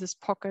 we have this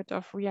pocket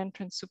of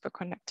reentrant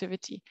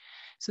superconductivity.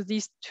 So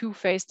these two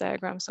phase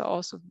diagrams are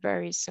also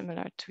very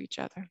similar to each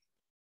other.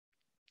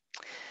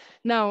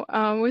 Now,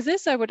 with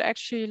this, I would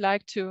actually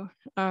like to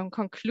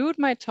conclude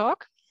my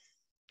talk.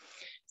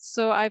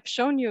 So I've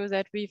shown you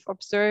that we've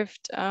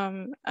observed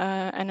an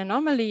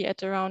anomaly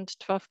at around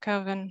 12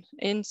 Kelvin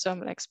in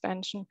thermal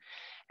expansion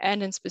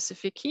and in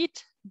specific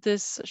heat.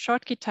 This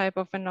Schottky type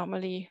of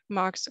anomaly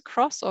marks a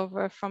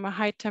crossover from a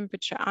high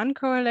temperature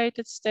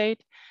uncorrelated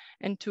state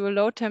into a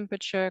low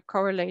temperature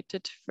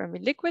correlated Fermi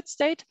liquid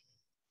state.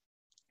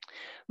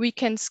 We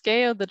can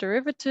scale the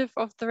derivative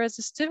of the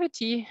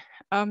resistivity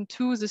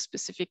to the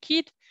specific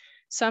heat,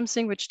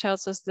 something which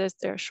tells us that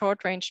there are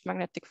short-range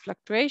magnetic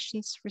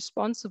fluctuations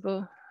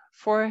responsible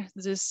for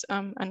this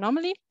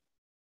anomaly.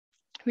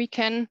 We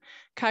can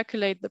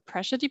calculate the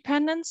pressure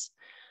dependence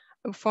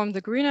from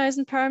the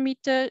Grüneisen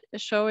parameter,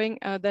 showing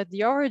that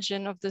the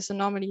origin of this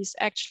anomaly is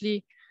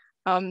actually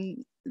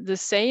the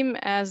same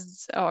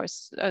as, or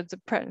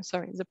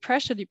the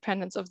pressure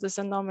dependence of this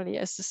anomaly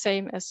is the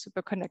same as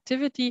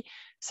superconductivity,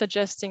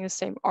 suggesting the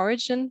same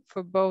origin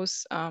for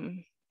both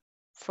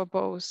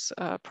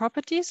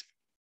properties.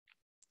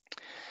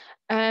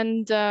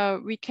 And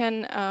we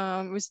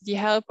can, with the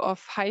help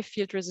of high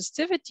field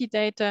resistivity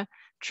data,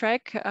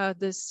 track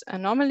this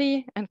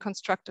anomaly and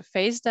construct a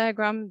phase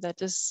diagram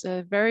that is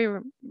very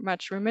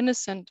much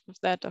reminiscent of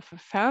that of a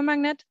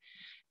ferromagnet,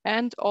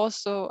 and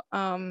also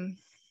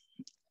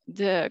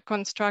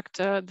construct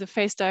the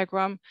phase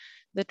diagram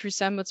that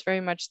resembles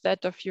very much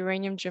that of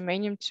uranium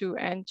germanium 2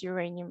 and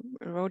uranium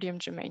rhodium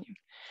germanium.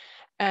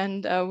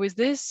 And with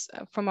this,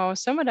 from our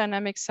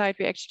thermodynamic side,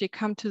 we actually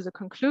come to the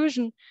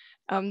conclusion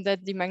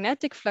that the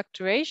magnetic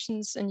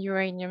fluctuations in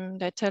uranium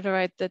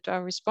ditelluride that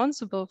are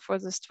responsible for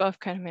this 12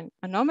 Kelvin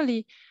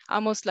anomaly are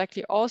most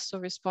likely also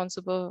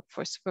responsible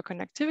for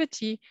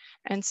superconductivity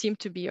and seem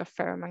to be of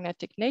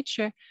ferromagnetic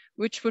nature,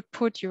 which would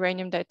put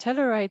uranium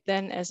ditelluride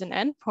then as an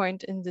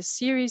endpoint in this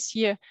series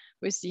here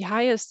with the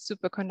highest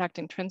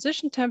superconducting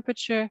transition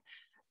temperature,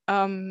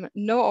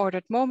 no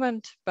ordered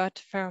moment,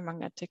 but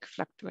ferromagnetic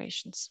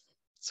fluctuations.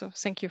 So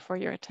thank you for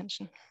your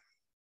attention.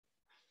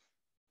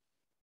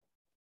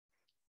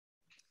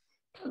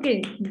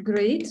 Okay,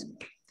 great.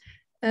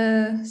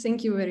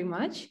 Thank you very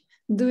much.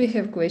 Do we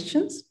have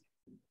questions?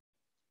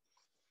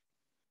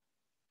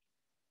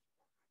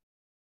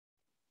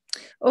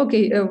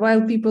 Okay,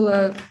 while people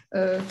are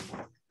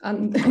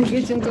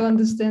getting to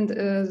understand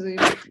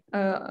the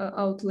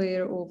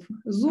outlayer of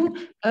Zoom,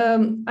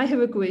 I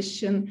have a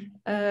question.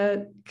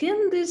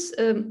 Can this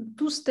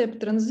two-step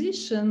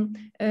transition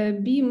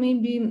be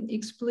maybe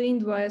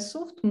explained via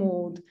soft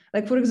mode?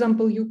 Like, for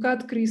example, you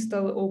cut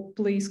crystal or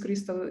place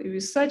crystal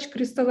with such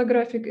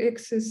crystallographic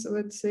axis,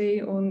 let's say,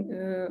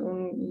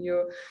 on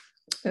your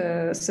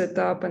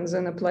setup, and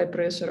then apply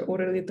pressure,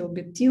 or a little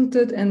bit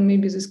tilted, and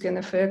maybe this can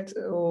affect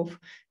of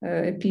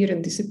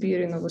appearing,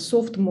 disappearing of a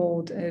soft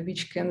mode,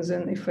 which can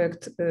then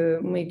affect,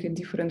 make a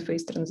different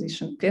phase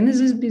transition. Can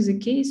this be the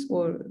case,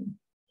 or?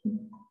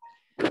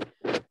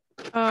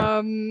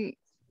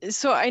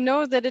 So I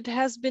know that it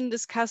has been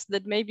discussed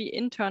that maybe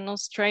internal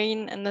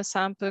strain in the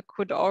sample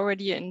could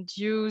already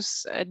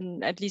induce,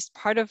 and at least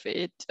part of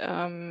it,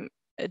 a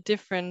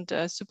different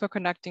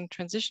superconducting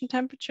transition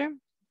temperature.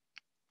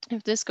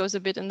 If this goes a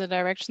bit in the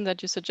direction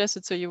that you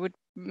suggested, so you would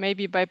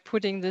maybe by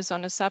putting this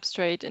on a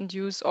substrate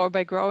induce, or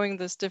by growing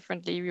this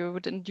differently, you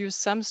would induce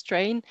some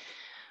strain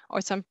or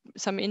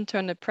some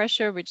internal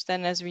pressure, which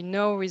then, as we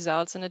know,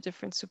 results in a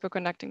different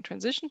superconducting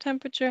transition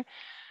temperature.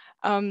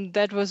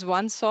 That was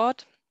one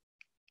thought.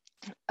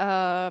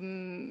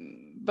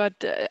 But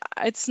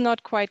it's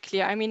not quite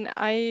clear. I mean,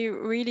 I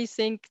really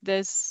think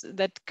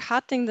that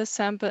cutting the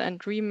sample and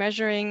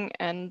remeasuring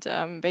and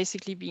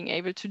basically being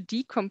able to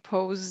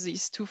decompose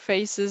these two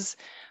phases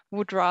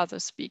would rather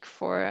speak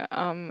for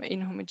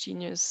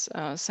inhomogeneous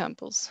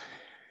samples.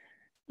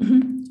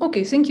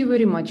 Okay, thank you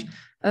very much.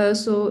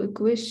 So a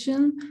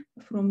question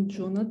from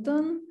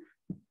Jonathan.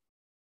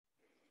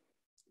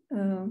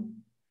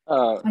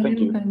 Thank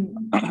you.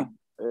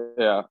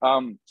 Yeah,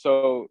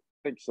 so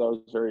thanks, that was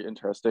very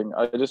interesting.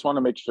 I just want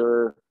to make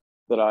sure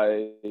that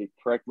I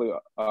correctly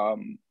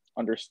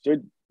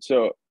understood.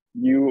 So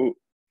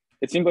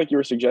it seemed like you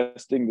were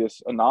suggesting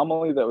this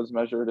anomaly that was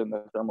measured in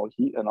the thermal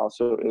heat and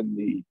also in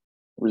the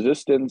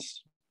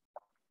resistance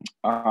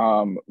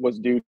was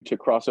due to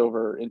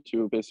crossover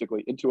into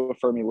basically into a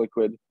Fermi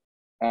liquid,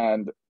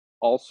 and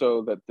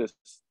also that this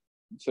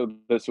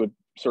would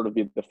sort of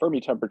be the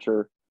Fermi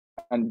temperature,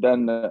 and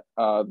then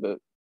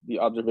the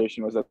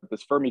observation was that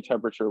this Fermi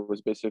temperature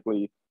was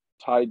basically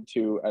tied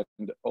to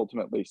and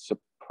ultimately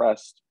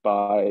suppressed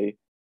by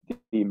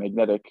the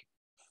magnetic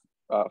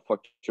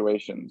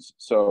fluctuations.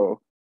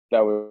 So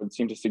that would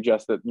seem to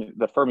suggest that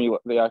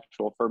the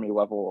actual Fermi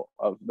level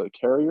of the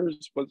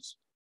carriers was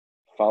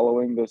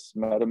following this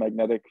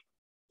metamagnetic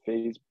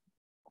phase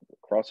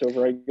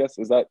crossover, I guess.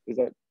 Is that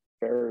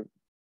fair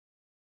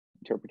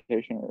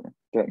interpretation, or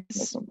did I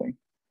miss something?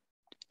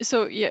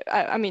 So yeah,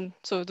 I mean,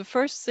 so the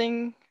first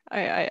thing,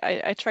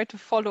 I tried to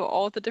follow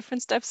all the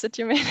different steps that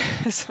you made.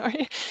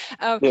 Sorry.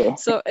 Yeah.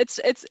 So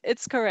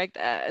it's correct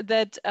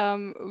that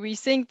we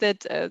think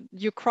that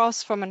you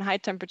cross from a high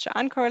temperature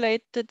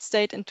uncorrelated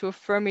state into a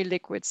Fermi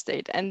liquid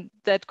state, and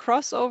that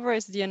crossover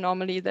is the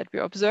anomaly that we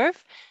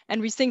observe,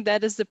 and we think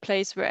that is the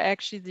place where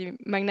actually the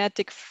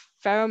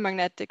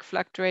ferromagnetic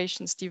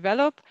fluctuations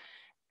develop,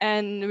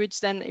 and which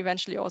then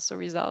eventually also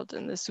result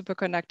in the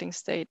superconducting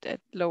state at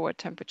lower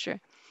temperature.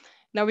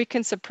 Now we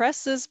can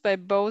suppress this by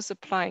both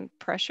applying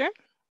pressure.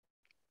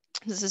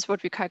 This is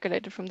what we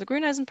calculated from the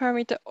Grüneisen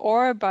parameter,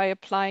 or by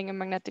applying a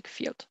magnetic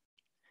field.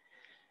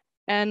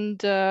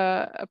 And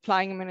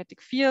applying a magnetic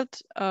field,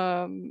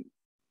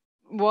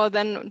 well,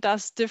 then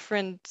does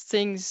different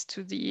things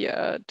to the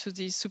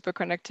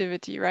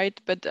superconductivity,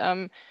 right? But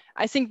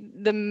I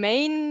think the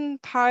main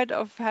part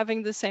of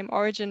having the same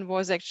origin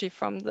was actually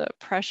from the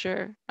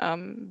pressure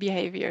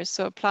behavior.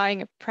 So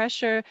applying a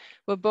pressure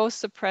will both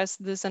suppress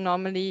this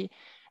anomaly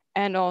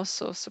and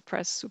also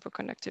suppress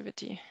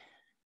superconductivity.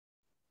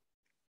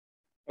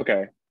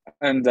 Okay,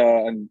 and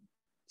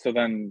so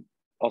then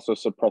also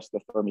suppress the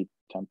Fermi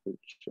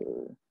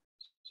temperature.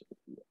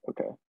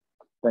 Okay,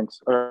 thanks.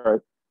 All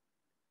right.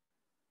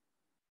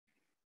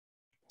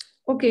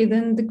 Okay,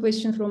 then the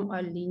question from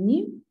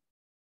Alini.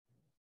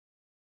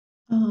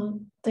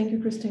 Thank you,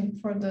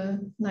 Kristin, for the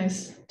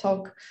nice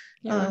talk.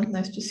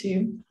 Nice to see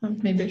you.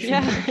 Maybe I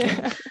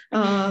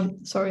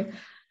should. Sorry.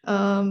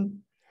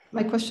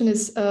 My question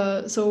is,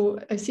 so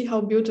I see how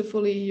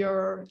beautifully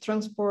your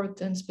transport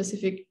and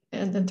specific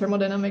and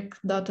thermodynamic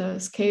data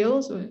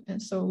scales.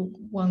 And so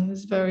one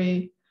is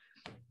very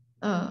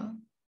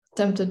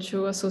tempted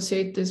to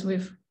associate this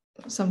with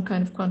some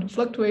kind of quantum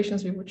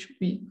fluctuations, which would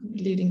be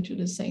leading to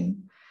the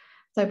same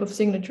type of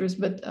signatures,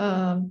 but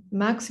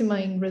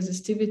maximizing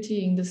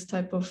resistivity in this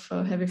type of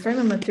heavy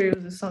Feynman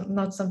materials is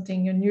not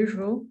something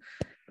unusual,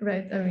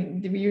 right? I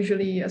mean, we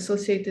usually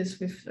associate this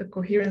with a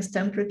coherence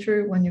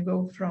temperature when you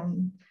go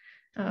from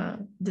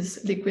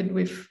this liquid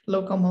with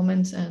local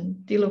moments and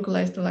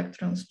delocalized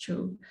electrons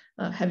to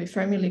heavy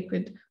Fermi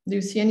liquid. Do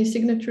you see any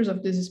signatures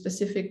of this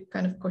specific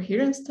kind of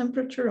coherence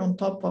temperature on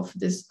top of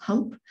this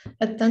hump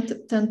at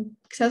 10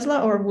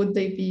 Tesla, or would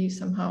they be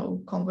somehow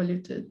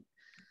convoluted?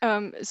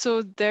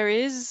 So there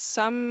is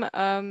some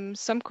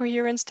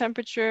coherence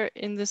temperature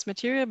in this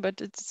material,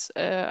 but it's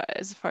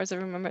as far as I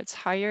remember, it's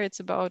higher. It's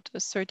about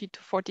 30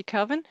 to 40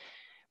 Kelvin,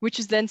 which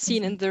is then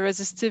seen in the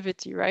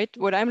resistivity, right?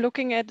 What I'm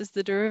looking at is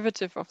the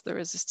derivative of the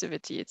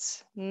resistivity.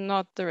 It's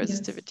not the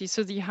resistivity. Yes.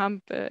 So the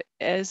hump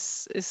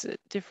is a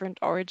different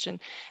origin.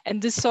 And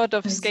this sort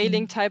of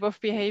scaling type of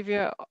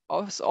behavior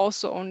is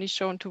also only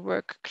shown to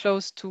work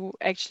close to,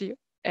 actually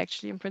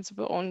in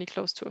principle, only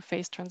close to a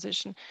phase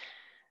transition.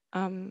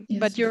 Yes,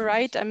 but you're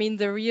right. I mean,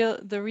 the real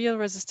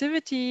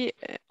resistivity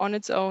on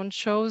its own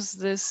shows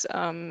this.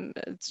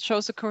 It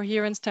shows a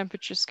coherence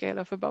temperature scale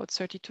of about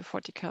 30 to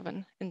 40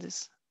 Kelvin in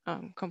this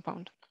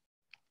compound.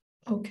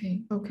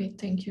 Okay.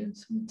 Thank you.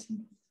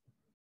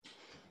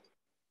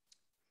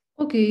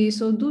 Okay.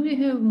 So do we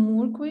have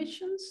more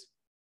questions?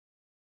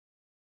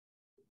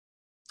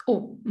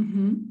 Oh.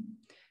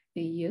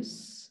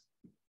 Yes.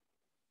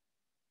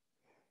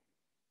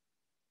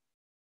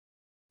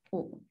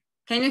 Oh.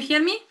 Can you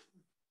hear me?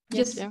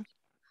 Yes. Yeah.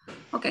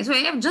 Okay, so I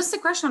have just a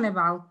question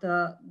about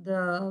the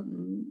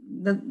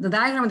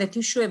diagram that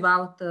you show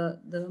about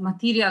the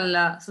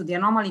material, so the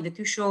anomaly that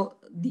you show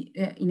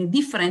in a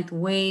different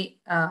way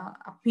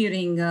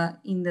appearing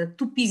in the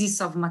two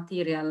pieces of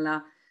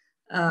material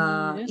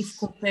yes. If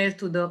compared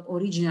to the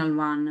original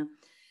one.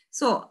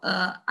 So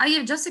I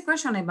have just a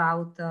question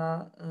about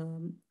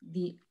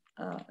the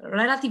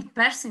relative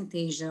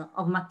percentage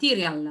of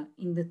material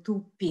in the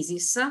two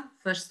pieces,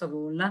 first of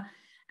all,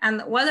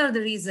 and whether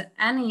there is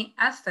any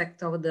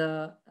effect of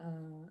the,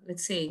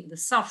 let's say, the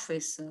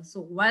surface.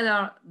 So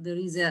whether there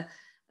is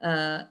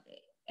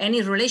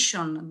any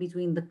relation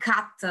between the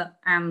cut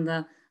and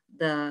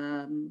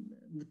the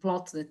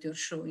plot that you're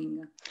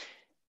showing.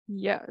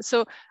 Yeah,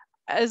 so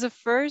as a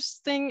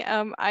first thing,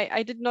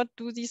 I did not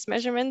do these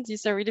measurements.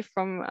 These are really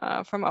from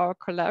our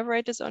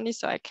collaborators only,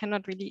 so I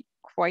cannot really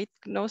quite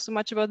know so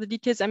much about the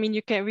details. I mean,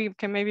 we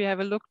can maybe have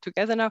a look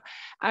together now.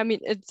 I mean,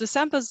 the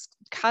samples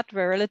cut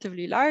were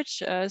relatively large.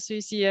 So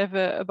you see you have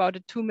about a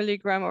 2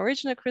 milligram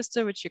original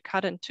crystal, which you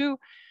cut in two,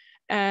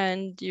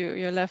 and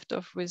you're left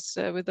off with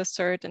a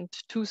third and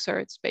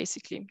 2/3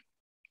 basically.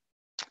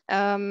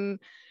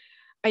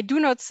 I do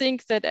not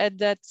think that at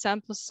that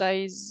sample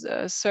size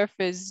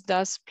surface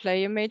does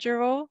play a major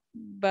role,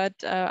 but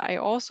I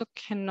also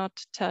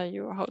cannot tell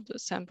you how the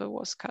sample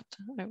was cut.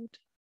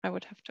 I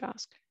would have to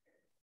ask.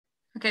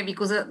 Okay,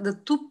 because the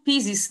two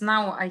pieces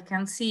now I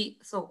can see,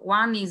 so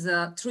one is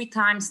 3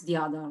 times the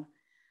other.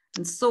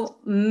 And so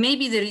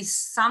maybe there is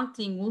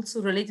something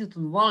also related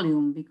to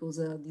volume, because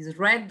this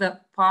red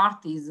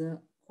part is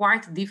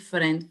quite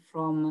different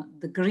from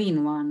the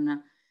green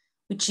one,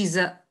 which is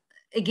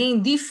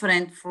again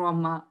different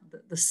from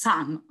the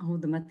sum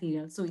of the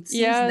material. So it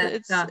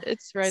seems that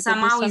it's right,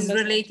 somehow is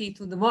related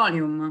to the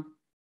volume.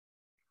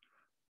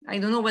 I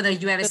don't know whether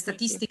you have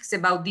statistics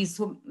about this.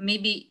 So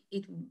maybe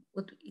it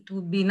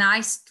would be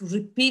nice to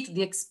repeat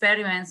the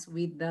experiments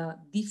with the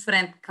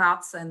different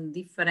cuts and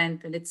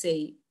different, let's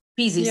say,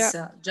 pieces,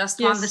 just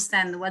to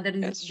understand whether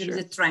there is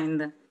a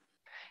trend.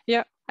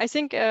 Yeah, I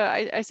think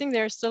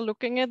they're still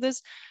looking at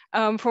this.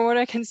 From what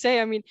I can say,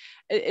 I mean,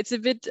 it's a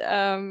bit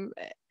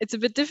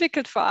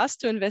difficult for us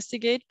to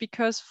investigate,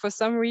 because for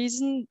some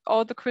reason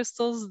all the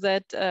crystals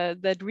that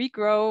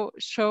regrow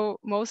show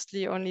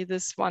mostly only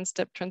this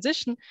one-step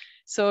transition.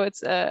 So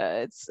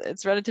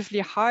it's relatively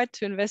hard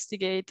to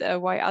investigate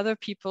why other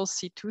people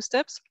see two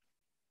steps.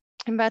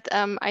 But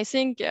I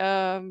think,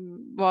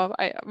 well,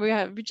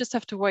 we just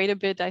have to wait a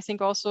bit. I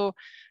think also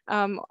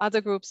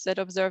other groups that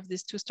observe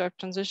this two-step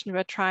transition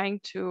were trying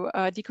to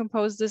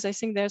decompose this. I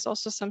think there's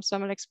also some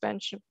thermal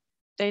expansion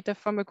data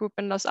from a group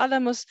in Los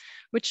Alamos,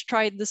 which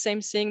tried the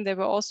same thing. They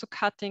were also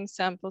cutting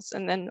samples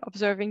and then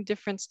observing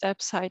different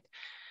steps height.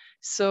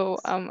 So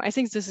I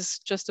think this is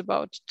just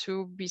about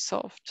to be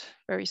solved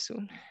very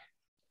soon.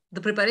 The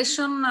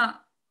preparation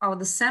of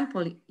the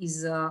sample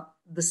is the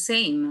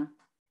same.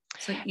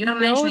 So you're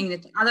mentioning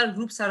that other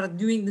groups are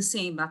doing the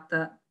same,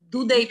 but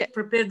do they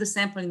prepare the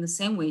sample in the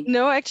same way?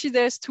 No, actually,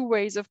 there's two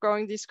ways of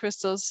growing these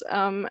crystals.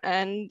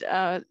 And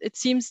it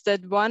seems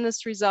that one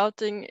is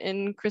resulting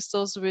in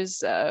crystals with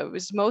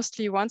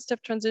mostly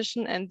one-step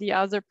transition, and the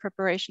other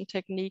preparation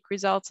technique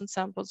results in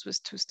samples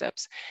with two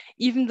steps,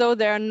 even though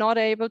they are not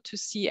able to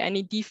see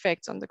any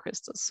defects on the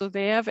crystals. So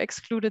they have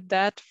excluded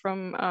that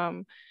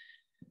from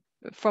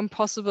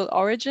possible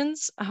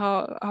origins.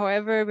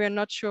 However, we're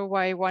not sure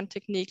why one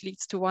technique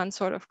leads to one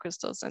sort of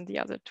crystals and the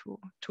other two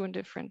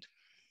indifferent.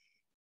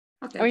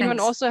 Okay, I mean, one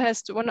also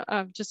has to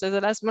just as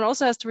a last, one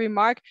also has to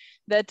remark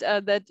that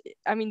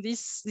I mean,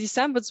 these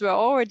samples were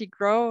already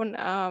grown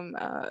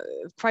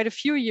quite a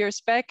few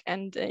years back,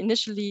 and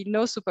initially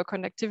no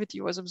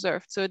superconductivity was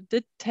observed. So it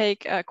did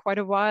take quite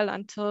a while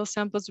until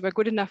samples were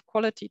good enough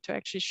quality to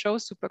actually show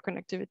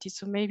superconductivity.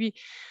 So maybe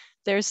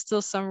there's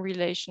still some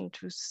relation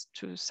to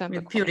sample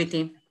with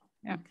purity.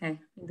 Yeah. Okay,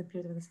 in the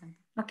purity of the sample.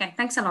 Okay,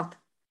 thanks a lot.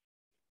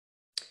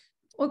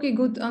 Okay,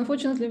 good.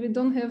 Unfortunately, we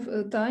don't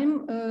have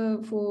time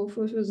for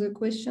further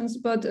questions,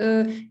 but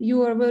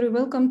you are very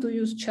welcome to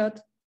use chat,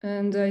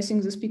 and I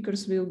think the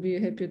speakers will be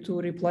happy to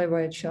reply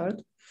via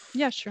chat.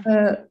 Yeah, sure.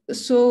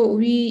 So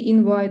we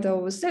invite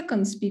our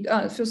second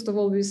speaker. First of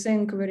all, we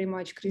thank very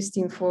much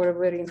Kristin for a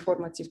very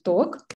informative talk.